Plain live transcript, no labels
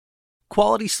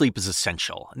Quality sleep is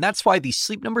essential, and that's why the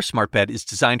Sleep Number Smart Bed is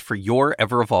designed for your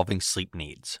ever-evolving sleep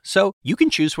needs. So you can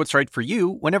choose what's right for you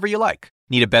whenever you like.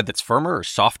 Need a bed that's firmer or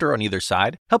softer on either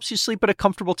side? Helps you sleep at a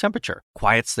comfortable temperature,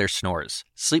 quiets their snores.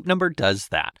 Sleep Number does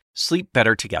that. Sleep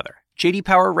better together. J.D.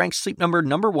 Power ranks Sleep Number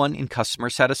 #1 in customer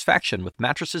satisfaction with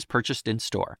mattresses purchased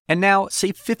in-store. And now,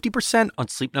 save 50% on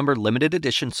Sleep Number limited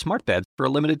edition smart beds for a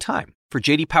limited time. For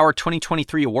J.D. Power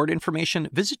 2023 award information,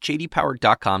 visit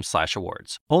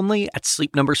jdpower.com/awards. Only at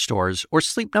Sleep Number stores or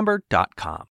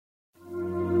sleepnumber.com.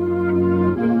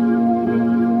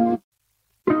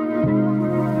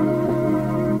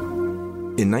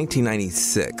 In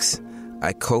 1996,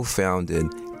 I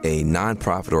co-founded a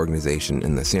nonprofit organization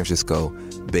in the San Francisco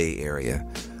Bay Area.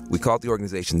 We called the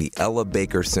organization the Ella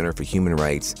Baker Center for Human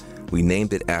Rights. We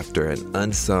named it after an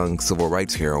unsung civil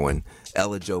rights heroine,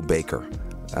 Ella Jo Baker.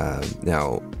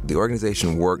 Now, the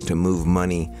organization worked to move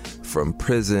money from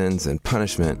prisons and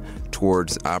punishment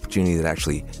towards opportunity that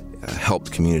actually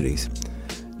helped communities.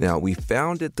 Now, we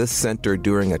founded the center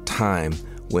during a time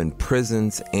when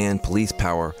prisons and police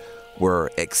power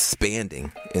were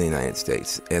expanding in the United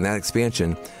States. And that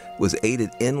expansion was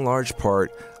aided in large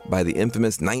part by the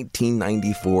infamous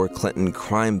 1994 Clinton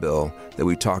crime bill that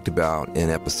we talked about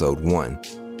in episode 1.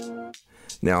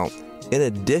 Now, in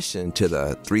addition to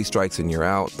the 3 strikes and you're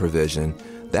out provision,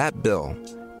 that bill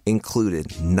included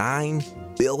 $9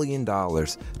 billion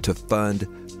to fund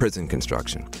prison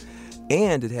construction.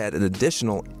 And it had an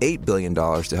additional $8 billion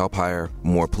to help hire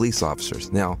more police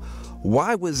officers. Now,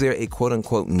 why was there a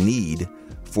quote-unquote need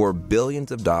for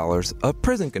billions of dollars of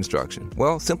prison construction?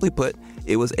 Well, simply put,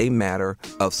 it was a matter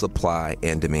of supply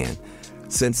and demand.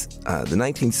 Since the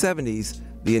 1970s,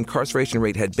 the incarceration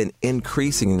rate had been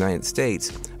increasing in the United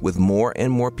States, with more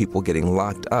and more people getting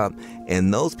locked up,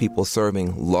 and those people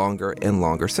serving longer and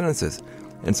longer sentences.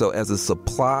 And so as the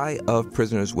supply of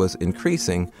prisoners was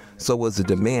increasing, so was the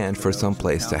demand for some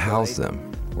place to house them.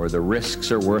 Or the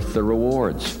risks are worth the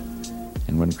rewards.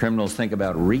 And when criminals think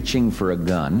about reaching for a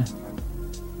gun,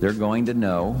 they're going to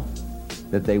know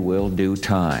that they will do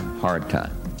time, hard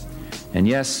time. And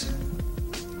yes,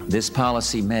 this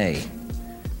policy may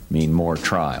mean more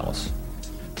trials.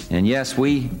 And yes,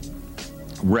 we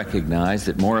recognize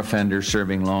that more offenders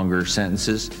serving longer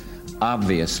sentences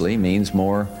obviously means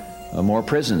more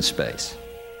prison space.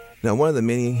 Now, one of the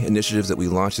many initiatives that we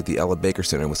launched at the Ella Baker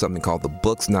Center was something called the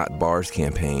Books Not Bars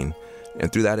campaign. And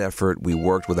through that effort, we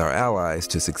worked with our allies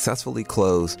to successfully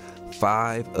close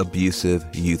 5 abusive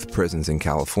youth prisons in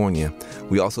California.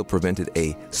 We also prevented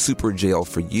a super jail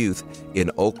for youth in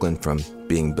Oakland from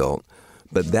being built.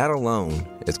 But that alone,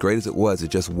 as great as it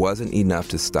just wasn't enough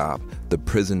to stop the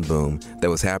prison boom that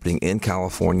was happening in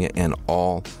California and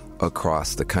all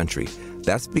across the country.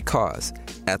 That's because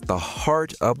at the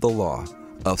heart of the law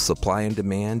of supply and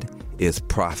demand is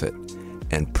profit,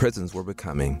 and prisons were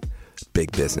becoming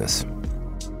big business.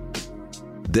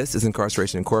 This is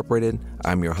Incarceration Incorporated.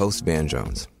 I'm your host, Van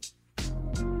Jones.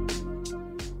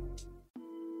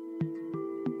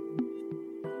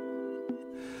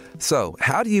 So,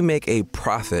 how do you make a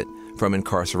profit from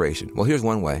incarceration? Well, here's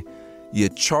one way. You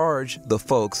charge the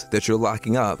folks that you're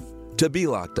locking up to be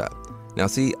locked up. Now,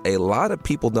 see, a lot of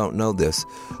people don't know this,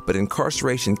 but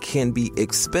incarceration can be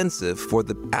expensive for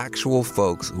the actual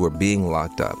folks who are being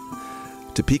locked up.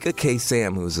 Topeka K.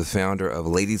 Sam, who is the founder of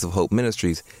Ladies of Hope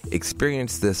Ministries,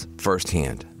 experienced this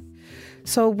firsthand.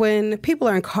 So when people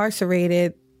are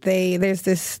incarcerated, there's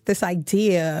this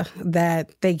idea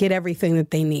that they get everything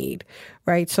that they need,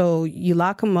 right? So you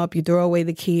lock them up, you throw away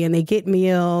the key, and they get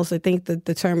meals. I think the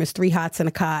term is 3 hots and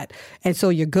a cot, and so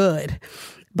you're good.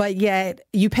 But yet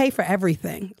you pay for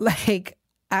everything. Like,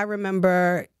 I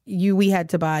remember we had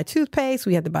to buy toothpaste,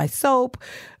 we had to buy soap,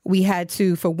 we had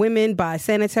to, for women, buy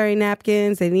sanitary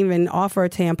napkins. They didn't even offer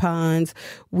tampons.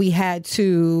 We had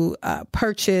to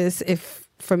purchase,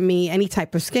 for me, any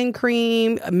type of skin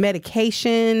cream,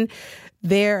 medication.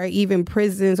 There are even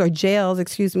prisons or jails,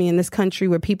 in this country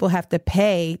where people have to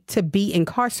pay to be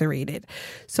incarcerated.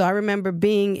 So I remember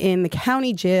being in the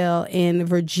county jail in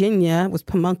Virginia, it was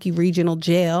Pamunkey Regional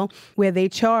Jail, where they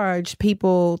charged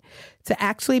people to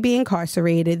actually be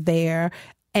incarcerated there.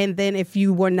 And then if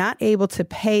you were not able to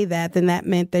pay that, then that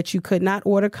meant that you could not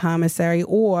order commissary,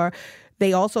 or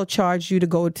they also charged you to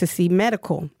go to see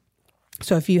medical.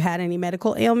 So if you had any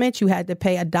medical ailments, you had to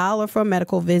pay $1 for a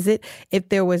medical visit. If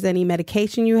there was any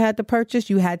medication you had to purchase,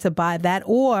 you had to buy that,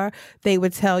 or they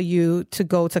would tell you to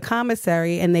go to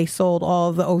commissary, and they sold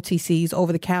all the OTCs,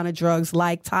 over-the-counter drugs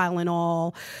like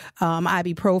Tylenol,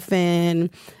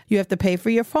 ibuprofen, You have to pay for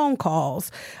your phone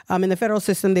calls. In the federal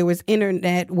system, there was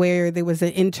internet where there was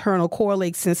an internal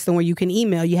correlate system where you can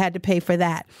email. You had to pay for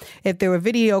that. If there were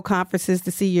video conferences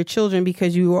to see your children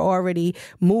because you were already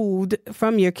moved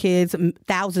from your kids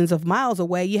thousands of miles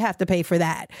away, you have to pay for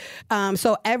that.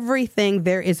 So everything,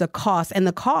 there is a cost, and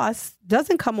the cost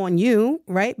doesn't come on you,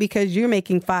 right? Because you're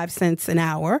making 5 cents an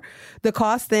hour. The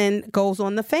cost then goes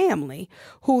on the family,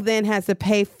 who then has to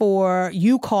pay for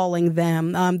you calling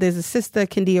them. There's a sister,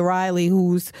 Kendia Riley,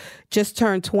 who's just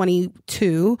turned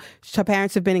 22. Her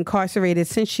parents have been incarcerated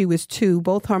since she was 2,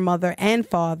 both her mother and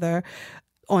father,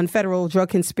 on federal drug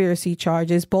conspiracy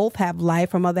charges. Both have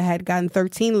life. Her mother had gotten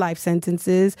 13 life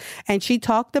sentences. And she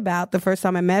talked about, the first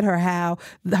time I met her, how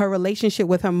her relationship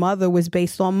with her mother was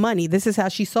based on money. This is how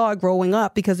she saw it growing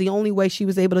up, because the only way she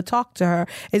was able to talk to her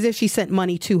is if she sent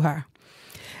money to her.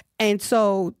 And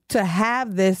so to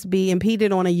have this be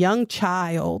impeded on a young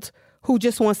child who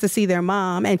just wants to see their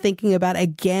mom, and thinking about,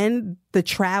 again, the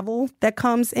travel that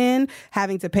comes in,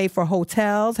 having to pay for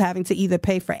hotels, having to either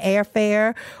pay for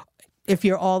airfare, if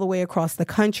you're all the way across the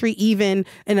country, even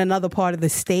in another part of the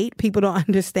state. People don't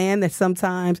understand that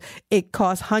sometimes it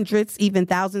costs hundreds, even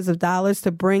thousands of dollars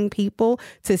to bring people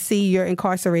to see your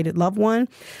incarcerated loved one.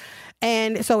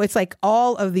 And so it's like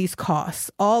all of these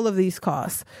costs.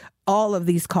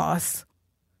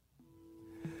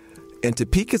 And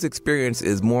Topeka's experience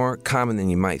is more common than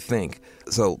you might think.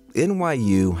 So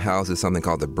NYU houses something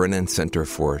called the Brennan Center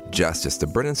for Justice. The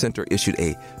Brennan Center issued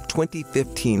a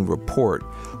 2015 report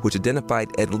which identified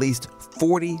at least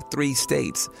 43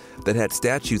 states that had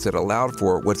statutes that allowed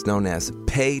for what's known as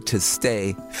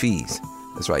pay-to-stay fees.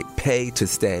 That's right,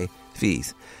 pay-to-stay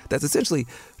fees. That's essentially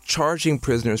charging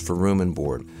prisoners for room and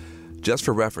board. Just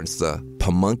for reference, the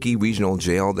Pamunkey Regional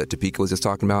Jail that Topeka was just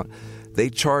talking about, they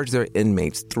charge their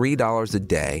inmates $3 a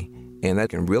day, and that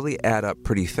can really add up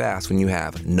pretty fast when you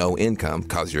have no income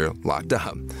because you're locked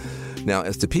up. Now,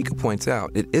 as Topeka points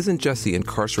out, it isn't just the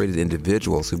incarcerated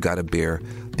individuals who've got to bear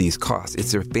these costs.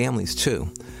 It's their families, too.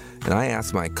 And I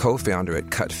asked my co-founder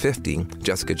at Cut 50,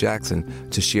 Jessica Jackson,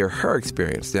 to share her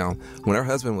experience. Now, when her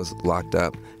husband was locked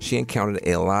up, she encountered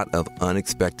a lot of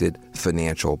unexpected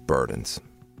financial burdens.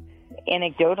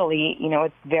 Anecdotally,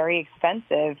 it's very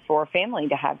expensive for a family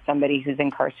to have somebody who's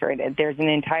incarcerated. There's an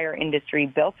entire industry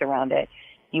built around it.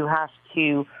 You have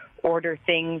to order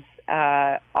things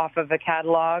off of a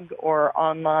catalog or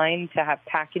online to have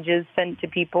packages sent to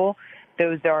people.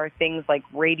 Those are things like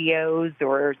radios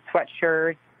or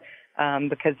sweatshirts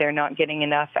because they're not getting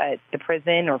enough at the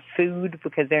prison, or food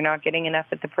because they're not getting enough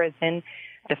at the prison.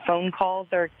 The phone calls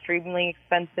are extremely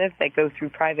expensive. They go through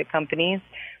private companies.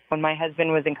 When my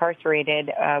husband was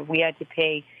incarcerated, we had to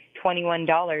pay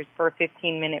 $21 for a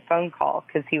 15-minute phone call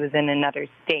because he was in another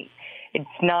state. It's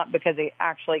not because it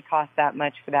actually cost that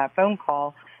much for that phone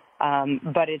call,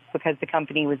 but it's because the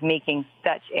company was making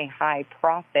such a high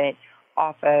profit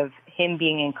off of him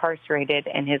being incarcerated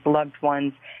and his loved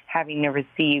ones having to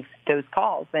receive those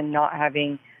calls and not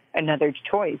having another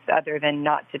choice other than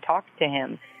not to talk to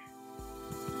him.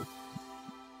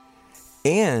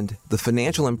 And the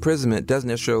financial imprisonment doesn't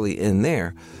necessarily end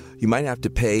there. You might have to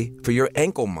pay for your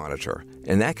ankle monitor,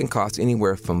 and that can cost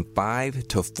anywhere from $5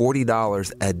 to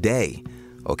 $40 a day.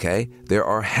 Okay? There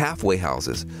are halfway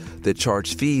houses that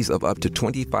charge fees of up to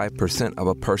 25% of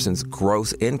a person's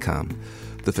gross income.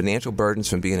 The financial burdens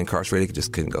from being incarcerated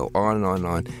just can go on and on and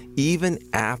on, even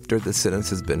after the sentence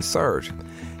has been served.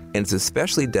 And it's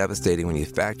especially devastating when you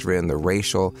factor in the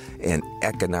racial and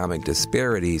economic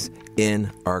disparities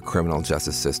in our criminal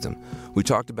justice system. We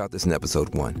talked about this in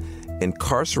episode 1.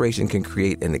 Incarceration can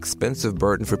create an expensive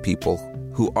burden for people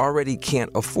who already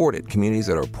can't afford it. Communities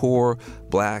that are poor,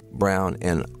 black, brown,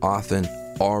 and often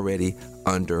already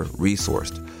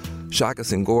under-resourced. Shaka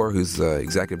Senghor, who's the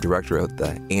executive director of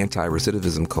the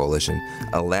Anti-Recidivism Coalition,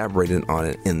 elaborated on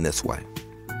it in this way.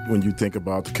 When you think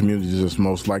about the communities that's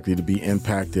most likely to be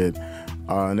impacted,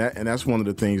 and that's one of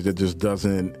the things that just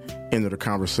doesn't enter the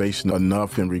conversation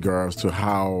enough in regards to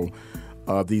how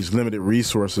these limited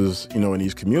resources, in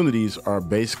these communities are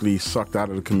basically sucked out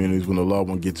of the communities when the loved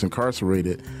one gets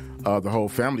incarcerated. The whole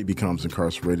family becomes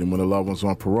incarcerated. And when the loved one's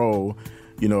on parole,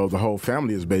 the whole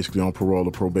family is basically on parole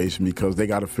or probation because they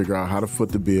got to figure out how to foot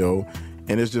the bill.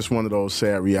 And it's just one of those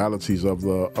sad realities of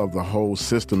the whole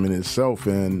system in itself.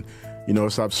 And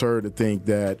it's absurd to think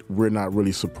that we're not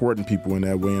really supporting people in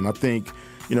that way. And I think,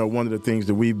 one of the things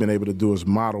that we've been able to do is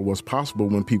model what's possible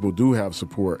when people do have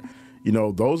support.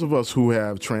 Those of us who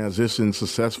have transitioned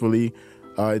successfully,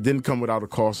 it didn't come without a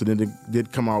cost. It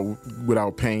did come out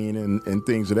without pain and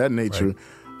things of that nature.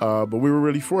 Right. But we were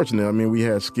really fortunate. I mean, we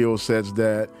had skill sets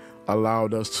that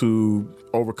allowed us to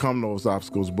overcome those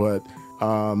obstacles. But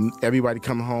everybody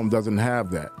coming home doesn't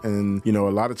have that. And, a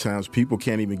lot of times people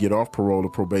can't even get off parole or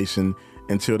probation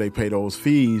until they pay those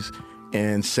fees.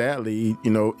 And sadly,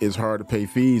 it's hard to pay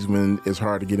fees when it's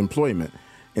hard to get employment.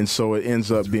 And so it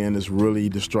ends up being this really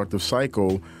destructive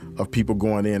cycle of people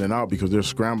going in and out because they're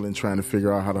scrambling, trying to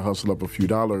figure out how to hustle up a few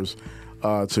dollars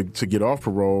to get off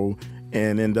parole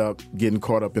and end up getting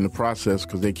caught up in the process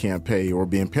because they can't pay or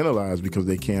being penalized because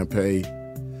they can't pay.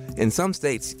 In some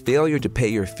states, failure to pay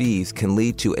your fees can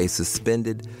lead to a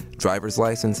suspended driver's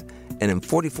license. And in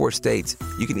 44 states,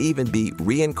 you can even be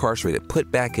reincarcerated, put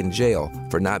back in jail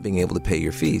for not being able to pay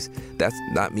your fees. That's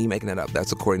not me making that up.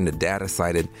 That's according to data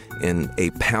cited in A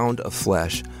Pound of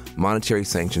Flesh, Monetary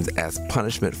Sanctions as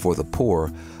Punishment for the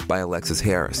Poor by Alexis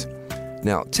Harris.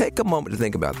 Now, take a moment to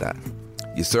think about that.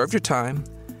 You served your time,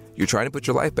 you're trying to put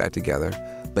your life back together,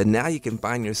 but now you can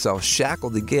find yourself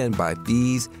shackled again by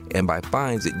fees and by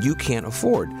fines that you can't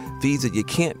afford. Fees that you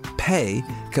can't pay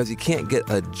because you can't get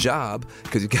a job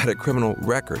because you got a criminal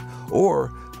record.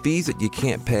 Or fees that you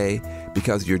can't pay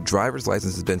because your driver's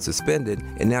license has been suspended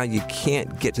and now you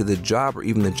can't get to the job or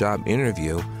even the job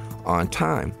interview on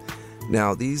time.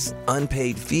 Now, these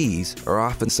unpaid fees are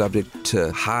often subject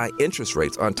to high interest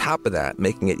rates on top of that,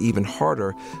 making it even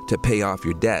harder to pay off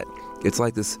your debt. It's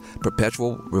like this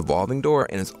perpetual revolving door,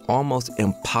 and it's almost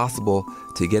impossible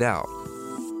to get out.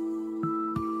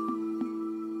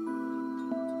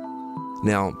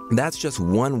 Now, that's just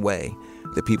one way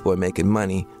that people are making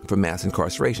money from mass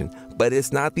incarceration, but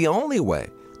it's not the only way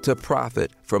to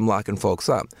profit from locking folks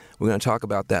up. We're going to talk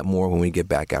about that more when we get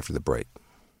back after the break.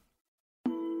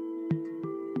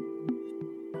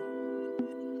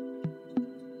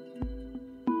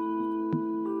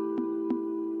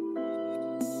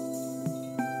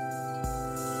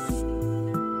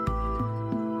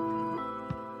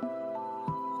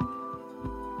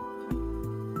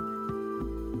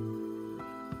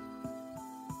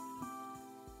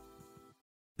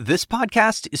 This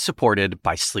podcast is supported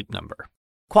by Sleep Number.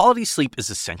 Quality sleep is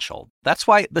essential. That's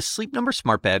why the Sleep Number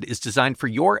Smart Bed is designed for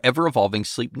your ever-evolving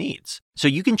sleep needs, so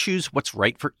you can choose what's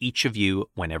right for each of you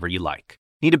whenever you like.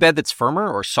 Need a bed that's firmer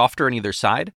or softer on either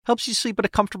side? Helps you sleep at a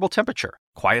comfortable temperature.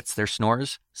 Quiets their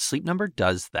snores? Sleep Number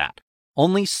does that.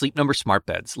 Only Sleep Number Smart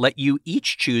Beds let you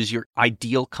each choose your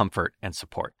ideal comfort and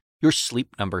support, your Sleep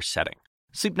Number setting.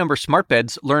 Sleep Number Smart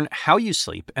Beds learn how you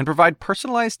sleep and provide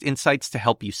personalized insights to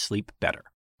help you sleep better.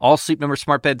 All Sleep Number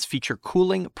Smart Beds feature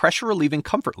cooling, pressure-relieving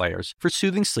comfort layers for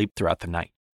soothing sleep throughout the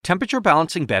night.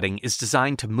 Temperature-balancing bedding is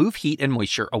designed to move heat and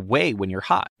moisture away when you're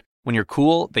hot. When you're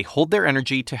cool, they hold their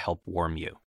energy to help warm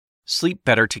you. Sleep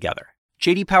better together.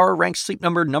 J.D. Power ranks Sleep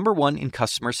Number #1 in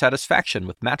customer satisfaction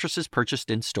with mattresses purchased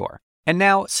in-store. And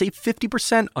now, save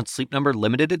 50% on Sleep Number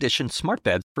limited edition smart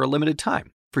beds for a limited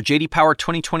time. For J.D. Power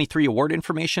 2023 award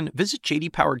information, visit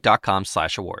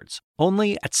jdpower.com/awards.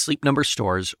 Only at Sleep Number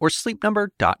stores or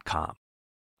sleepnumber.com.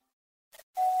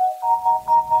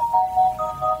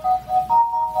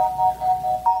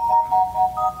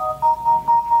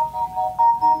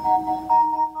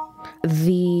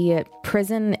 The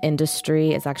prison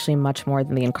industry is actually much more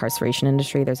than the incarceration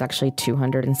industry. There's actually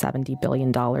 $270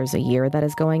 billion a year that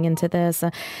is going into this.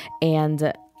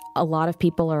 And a lot of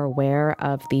people are aware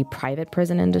of the private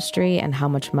prison industry and how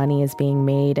much money is being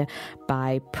made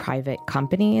by private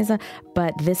companies.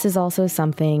 But this is also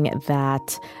something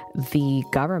that the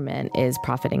government is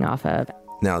profiting off of.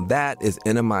 Now that is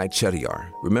Enamai Chettiar.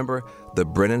 Remember the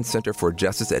Brennan Center for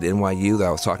Justice at NYU that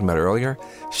I was talking about earlier?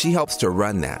 She helps to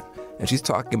run that. And she's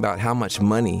talking about how much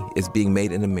money is being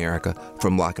made in America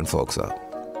from locking folks up.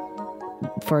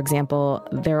 For example,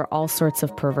 there are all sorts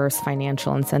of perverse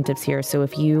financial incentives here. So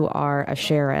if you are a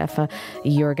sheriff,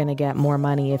 you're going to get more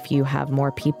money if you have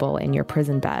more people in your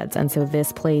prison beds. And so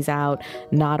this plays out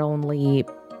not only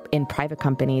in private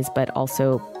companies, but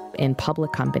also in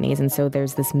public companies. And so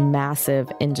there's this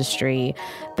massive industry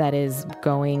that is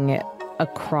going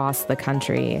across the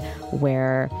country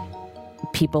where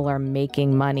people are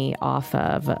making money off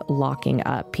of locking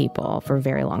up people for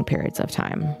very long periods of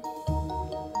time.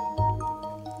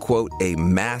 Quote, a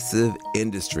massive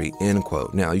industry, end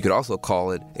quote. Now, you could also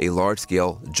call it a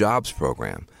large-scale jobs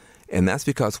program. And that's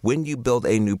because when you build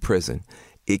a new prison,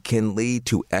 it can lead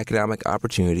to economic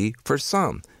opportunity for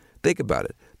some. Think about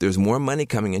it. There's more money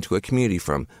coming into a community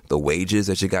from the wages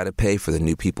that you got to pay for the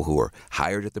new people who are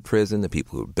hired at the prison, the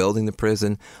people who are building the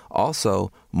prison.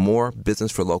 Also, more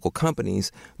business for local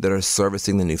companies that are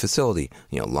servicing the new facility.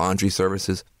 Laundry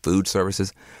services, food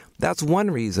services. That's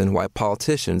one reason why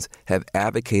politicians have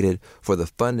advocated for the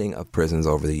funding of prisons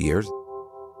over the years.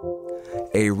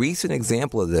 A recent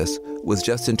example of this was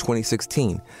just in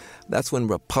 2016. That's when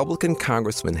Republican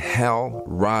Congressman Hal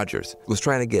Rogers was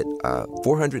trying to get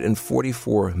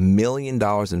 $444 million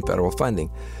in federal funding.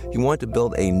 He wanted to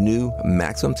build a new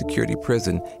maximum security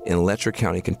prison in Letcher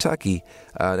County, Kentucky.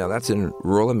 Now, that's in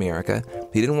rural America.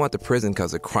 He didn't want the prison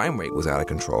because the crime rate was out of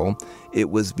control. It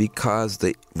was because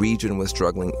the region was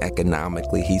struggling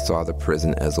economically. He saw the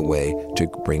prison as a way to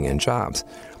bring in jobs.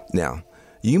 Now,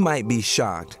 you might be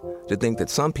shocked to think that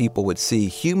some people would see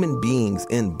human beings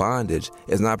in bondage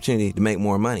as an opportunity to make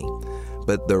more money.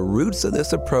 But the roots of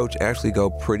this approach actually go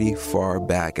pretty far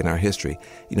back in our history.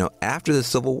 After the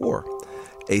Civil War,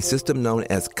 a system known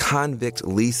as convict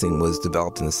leasing was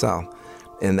developed in the South.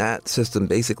 And that system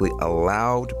basically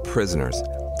allowed prisoners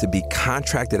to be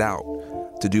contracted out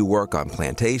to do work on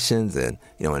plantations and,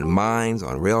 in mines,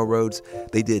 on railroads.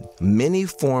 They did many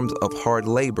forms of hard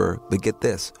labor, but get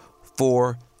this,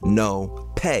 for no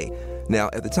pay. Now,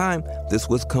 at the time, this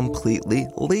was completely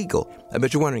legal. I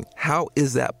bet you're wondering, how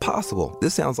is that possible?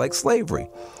 This sounds like slavery.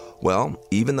 Well,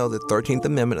 even though the 13th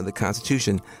Amendment of the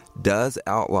Constitution does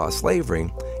outlaw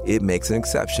slavery, it makes an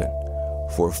exception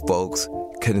for folks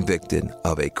convicted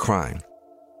of a crime.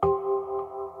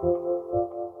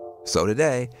 So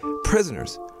today,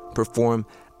 prisoners perform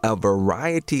a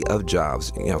variety of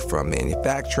jobs, from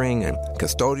manufacturing and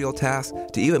custodial tasks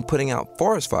to even putting out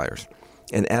forest fires.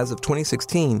 And as of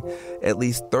 2016, at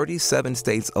least 37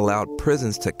 states allowed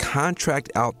prisons to contract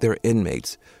out their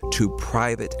inmates to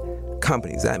private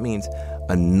companies. That means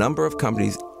a number of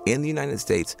companies in the United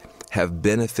States have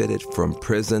benefited from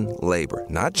prison labor.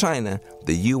 Not China,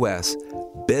 the U.S.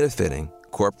 benefiting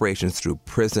corporations through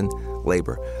prison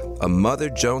labor. A Mother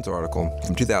Jones article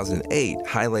from 2008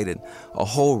 highlighted a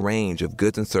whole range of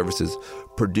goods and services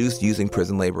produced using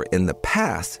prison labor. In the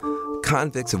past,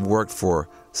 convicts have worked for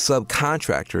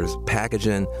subcontractors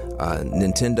packaging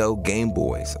Nintendo Game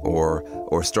Boys or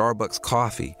Starbucks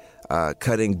coffee,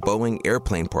 cutting Boeing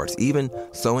airplane parts, even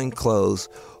sewing clothes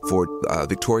for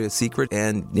Victoria's Secret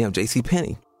and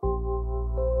JCPenney.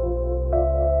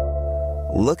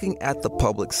 Looking at the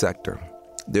public sector,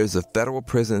 there's a federal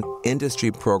prison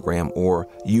industry program, or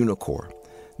UNICOR.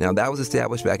 Now, that was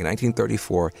established back in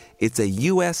 1934. It's a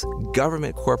U.S.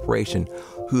 government corporation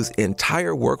whose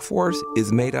entire workforce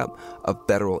is made up of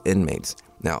federal inmates.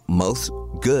 Now, most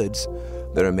goods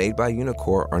that are made by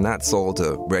UNICOR are not sold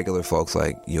to regular folks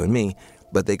like you and me,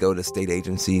 but they go to state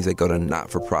agencies, they go to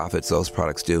not-for-profits, those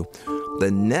products do. The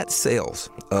net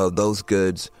sales of those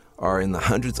goods are in the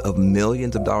hundreds of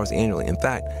millions of dollars annually. In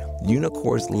fact,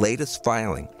 UNICOR's latest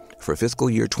filing for fiscal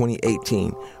year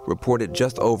 2018 reported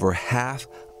just over $500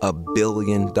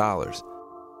 million.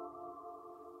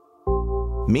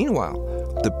 Meanwhile,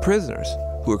 the prisoners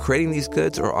who are creating these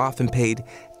goods are often paid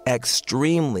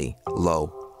extremely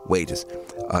low wages.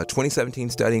 A 2017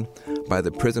 study by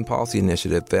the Prison Policy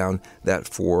Initiative found that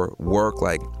for work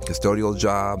like custodial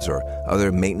jobs or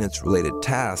other maintenance-related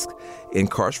tasks,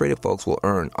 incarcerated folks will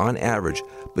earn, on average,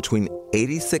 between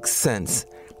 86 cents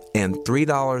and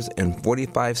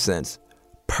 $3.45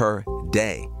 per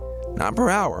day. Not per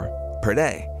hour, per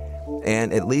day.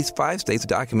 And at least 5 states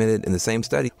documented in the same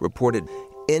study reported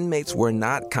inmates were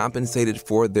not compensated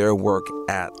for their work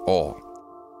at all.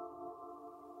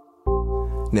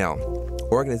 Now,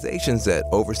 organizations that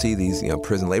oversee these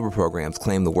prison labor programs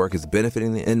claim the work is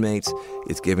benefiting the inmates,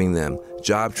 it's giving them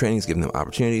job training, it's giving them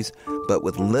opportunities, but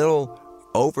with little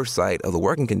oversight of the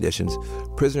working conditions,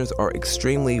 prisoners are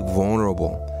extremely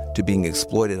vulnerable to being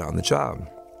exploited on the job.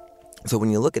 So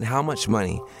when you look at how much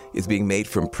money is being made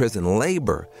from prison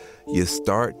labor, you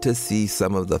start to see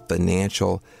some of the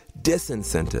financial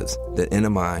disincentives that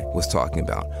NMI was talking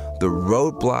about, the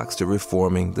roadblocks to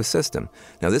reforming the system.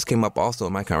 Now, this came up also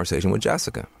in my conversation with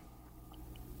Jessica.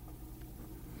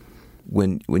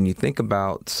 When you think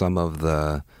about some of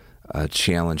the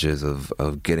challenges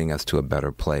of getting us to a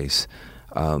better place,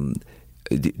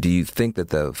 do you think that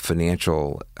the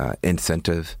financial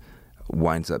incentive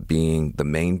winds up being the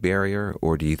main barrier,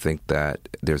 or do you think that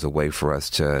there's a way for us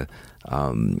to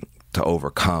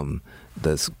overcome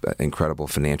this incredible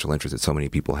financial interest that so many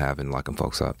people have in locking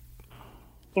folks up?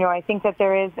 I think that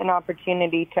there is an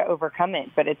opportunity to overcome it,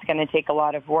 but it's going to take a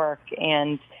lot of work.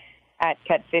 And at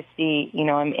Cut 50,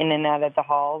 I'm in and out of the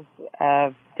halls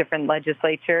of different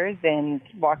legislatures and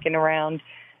walking around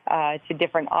to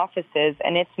different offices,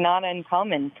 and it's not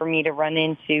uncommon for me to run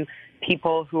into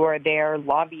people who are there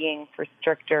lobbying for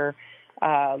stricter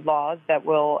laws that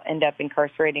will end up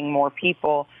incarcerating more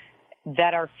people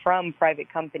that are from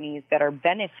private companies that are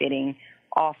benefiting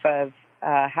off of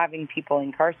having people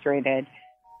incarcerated.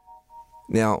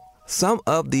 Now, Some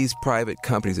of these private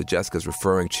companies that Jessica's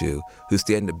referring to who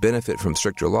stand to benefit from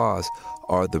stricter laws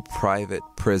are the private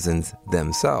prisons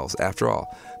themselves. After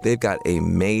all, they've got a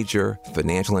major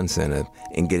financial incentive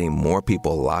in getting more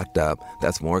people locked up.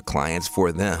 That's more clients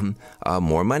for them,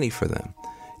 more money for them.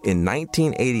 In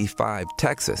 1985,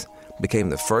 Texas became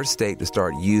the first state to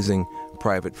start using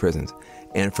private prisons.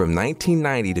 And from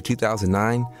 1990 to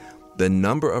 2009, the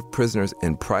number of prisoners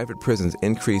in private prisons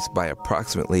increased by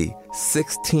approximately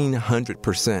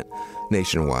 1,600%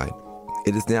 nationwide.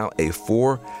 It is now a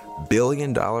 $4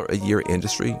 billion a year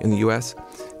industry in the U.S.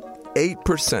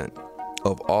 8%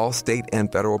 of all state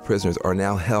and federal prisoners are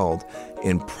now held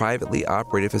in privately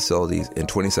operated facilities in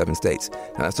 27 states.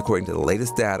 Now, that's according to the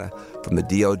latest data from the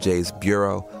DOJ's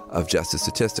Bureau of Justice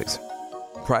Statistics.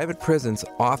 Private prisons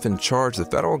often charge the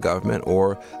federal government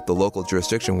or the local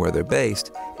jurisdiction where they're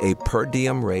based a per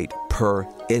diem rate per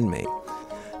inmate.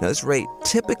 Now, this rate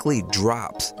typically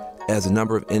drops as the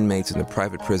number of inmates in the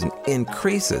private prison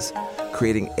increases,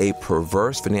 creating a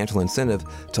perverse financial incentive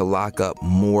to lock up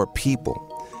more people.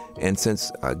 And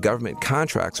since government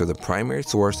contracts are the primary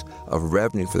source of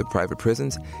revenue for the private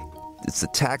prisons, it's the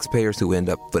taxpayers who end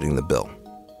up footing the bill.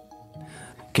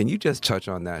 Can you just touch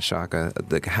on that, Shaka,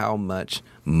 how much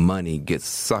money gets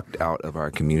sucked out of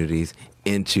our communities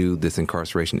into this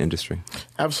incarceration industry?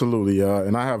 Absolutely.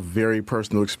 And I have very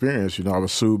personal experience. I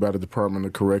was sued by the Department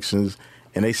of Corrections,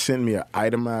 and they sent me an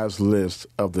itemized list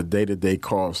of the day-to-day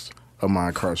costs of my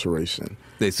incarceration.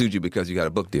 They sued you because you got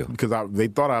a book deal? Because they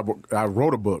thought I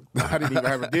wrote a book. I didn't even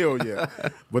have a deal yet.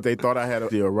 But they thought I had a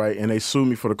deal, right? And they sued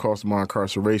me for the cost of my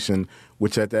incarceration,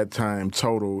 which at that time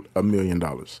totaled $1 million.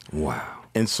 Wow.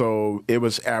 And so it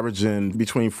was averaging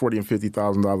between $40,000 and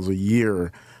 $50,000 a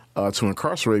year to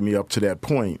incarcerate me up to that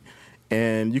point.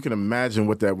 And you can imagine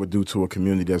what that would do to a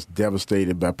community that's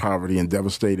devastated by poverty and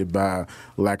devastated by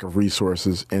lack of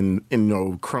resources and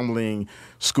crumbling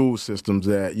school systems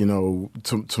that,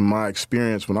 to my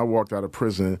experience, when I walked out of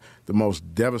prison, the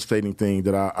most devastating thing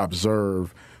that I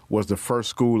observed was the first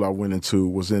school I went into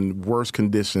was in worse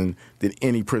condition than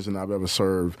any prison I've ever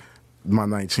served my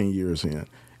 19 years in.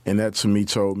 And that, to me,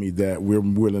 told me that we're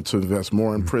willing to invest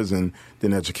more in prison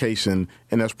than education,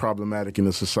 and that's problematic in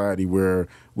a society where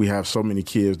we have so many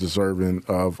kids deserving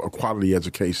of a quality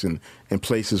education in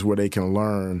places where they can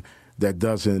learn that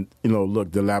doesn't, look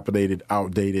dilapidated,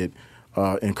 outdated,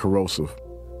 and corrosive.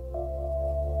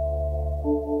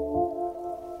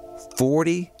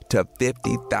 $40,000 to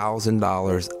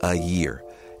 $50,000 a year,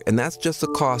 and that's just the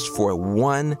cost for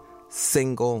one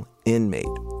single inmate.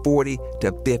 $40,000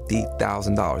 to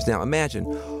 $50,000. Now imagine,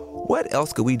 what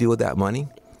else could we do with that money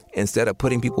instead of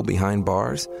putting people behind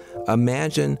bars?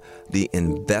 Imagine the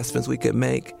investments we could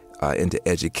make into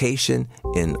education,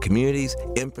 in communities,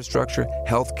 infrastructure,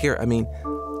 healthcare. I mean,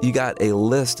 you got a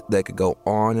list that could go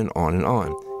on and on and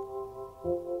on.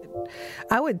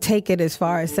 I would take it as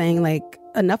far as saying,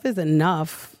 enough is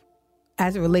enough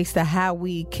as it relates to how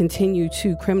we continue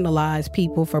to criminalize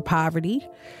people for poverty,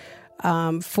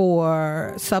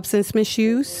 for substance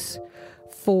misuse,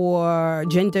 for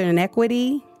gender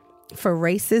inequity, for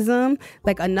racism.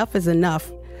 Enough is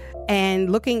enough.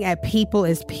 And looking at people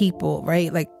as people,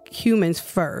 right? Humans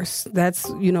first. That's,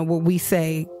 what we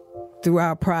say through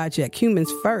our project,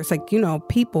 humans first,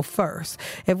 people first.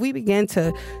 If we begin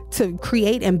to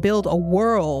create and build a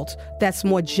world that's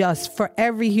more just for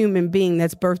every human being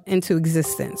that's birthed into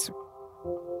existence.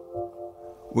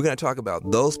 We're going to talk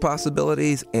about those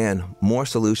possibilities and more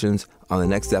solutions on the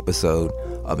next episode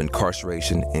of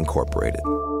Incarceration Incorporated.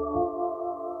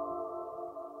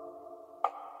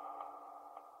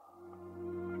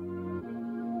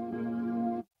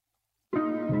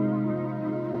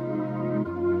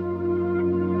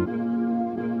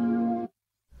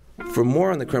 For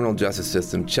more on the criminal justice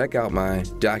system, check out my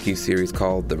docu-series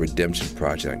called The Redemption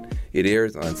Project. It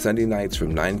airs on Sunday nights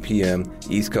from 9 p.m.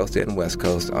 East Coast and West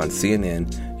Coast on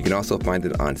CNN. You can also find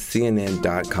it on cnn.com/go.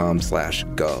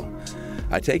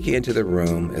 I take you into the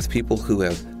room as people who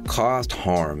have caused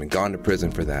harm and gone to prison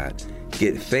for that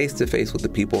get face-to-face with the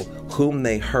people whom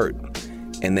they hurt,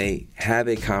 and they have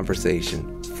a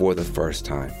conversation for the first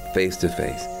time,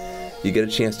 face-to-face. You get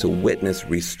a chance to witness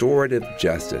restorative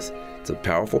justice. It's a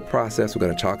powerful process. We're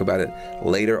going to talk about it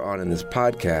later on in this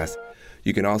podcast.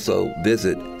 You can also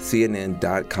visit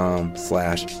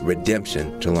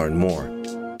cnn.com/redemption to learn more.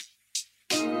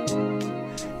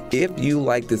 If you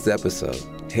like this episode,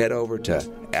 head over to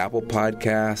Apple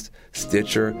Podcasts,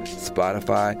 Stitcher,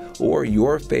 Spotify, or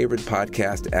your favorite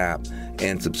podcast app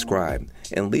and subscribe.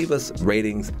 And leave us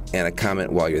ratings and a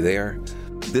comment while you're there.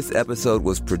 This episode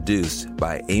was produced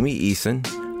by Amy Eason,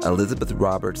 Elizabeth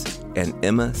Roberts, and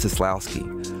Emma Sislowski.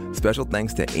 Special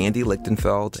thanks to Andy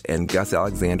Lichtenfeld and Gus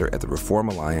Alexander at the Reform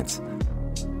Alliance.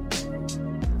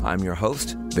 I'm your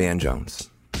host, Van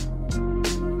Jones.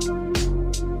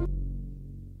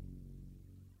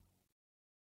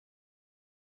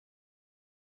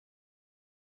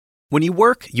 When you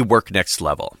work next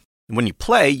level. And when you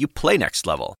play next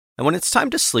level. And when it's time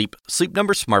to sleep, Sleep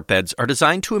Number smart beds are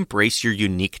designed to embrace your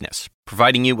uniqueness,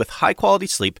 providing you with high-quality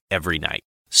sleep every night.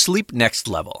 Sleep next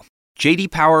level. J.D.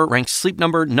 Power ranks Sleep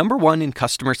Number #1 in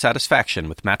customer satisfaction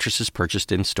with mattresses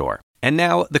purchased in-store. And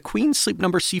now, the Queen Sleep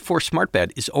Number C4 smart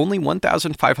bed is only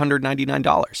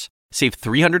 $1,599. Save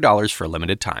 $300 for a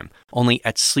limited time, only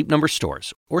at Sleep Number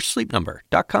stores or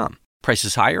sleepnumber.com.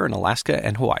 Prices higher in Alaska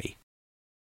and Hawaii.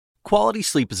 Quality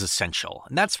sleep is essential,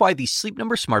 and that's why the Sleep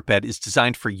Number smart bed is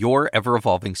designed for your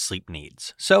ever-evolving sleep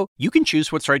needs. So you can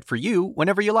choose what's right for you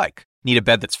whenever you like. Need a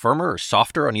bed that's firmer or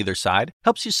softer on either side?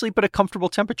 Helps you sleep at a comfortable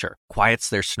temperature. Quiets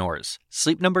their snores.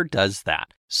 Sleep Number does that.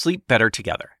 Sleep better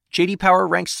together. J.D. Power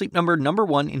ranks Sleep Number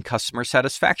 #1 in customer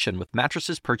satisfaction with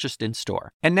mattresses purchased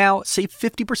in-store. And now, save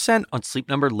 50% on Sleep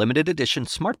Number limited edition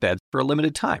smart beds for a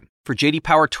limited time. For J.D.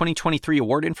 Power 2023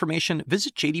 award information,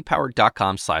 visit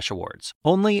jdpower.com/awards.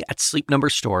 Only at Sleep Number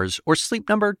stores or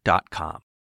sleepnumber.com.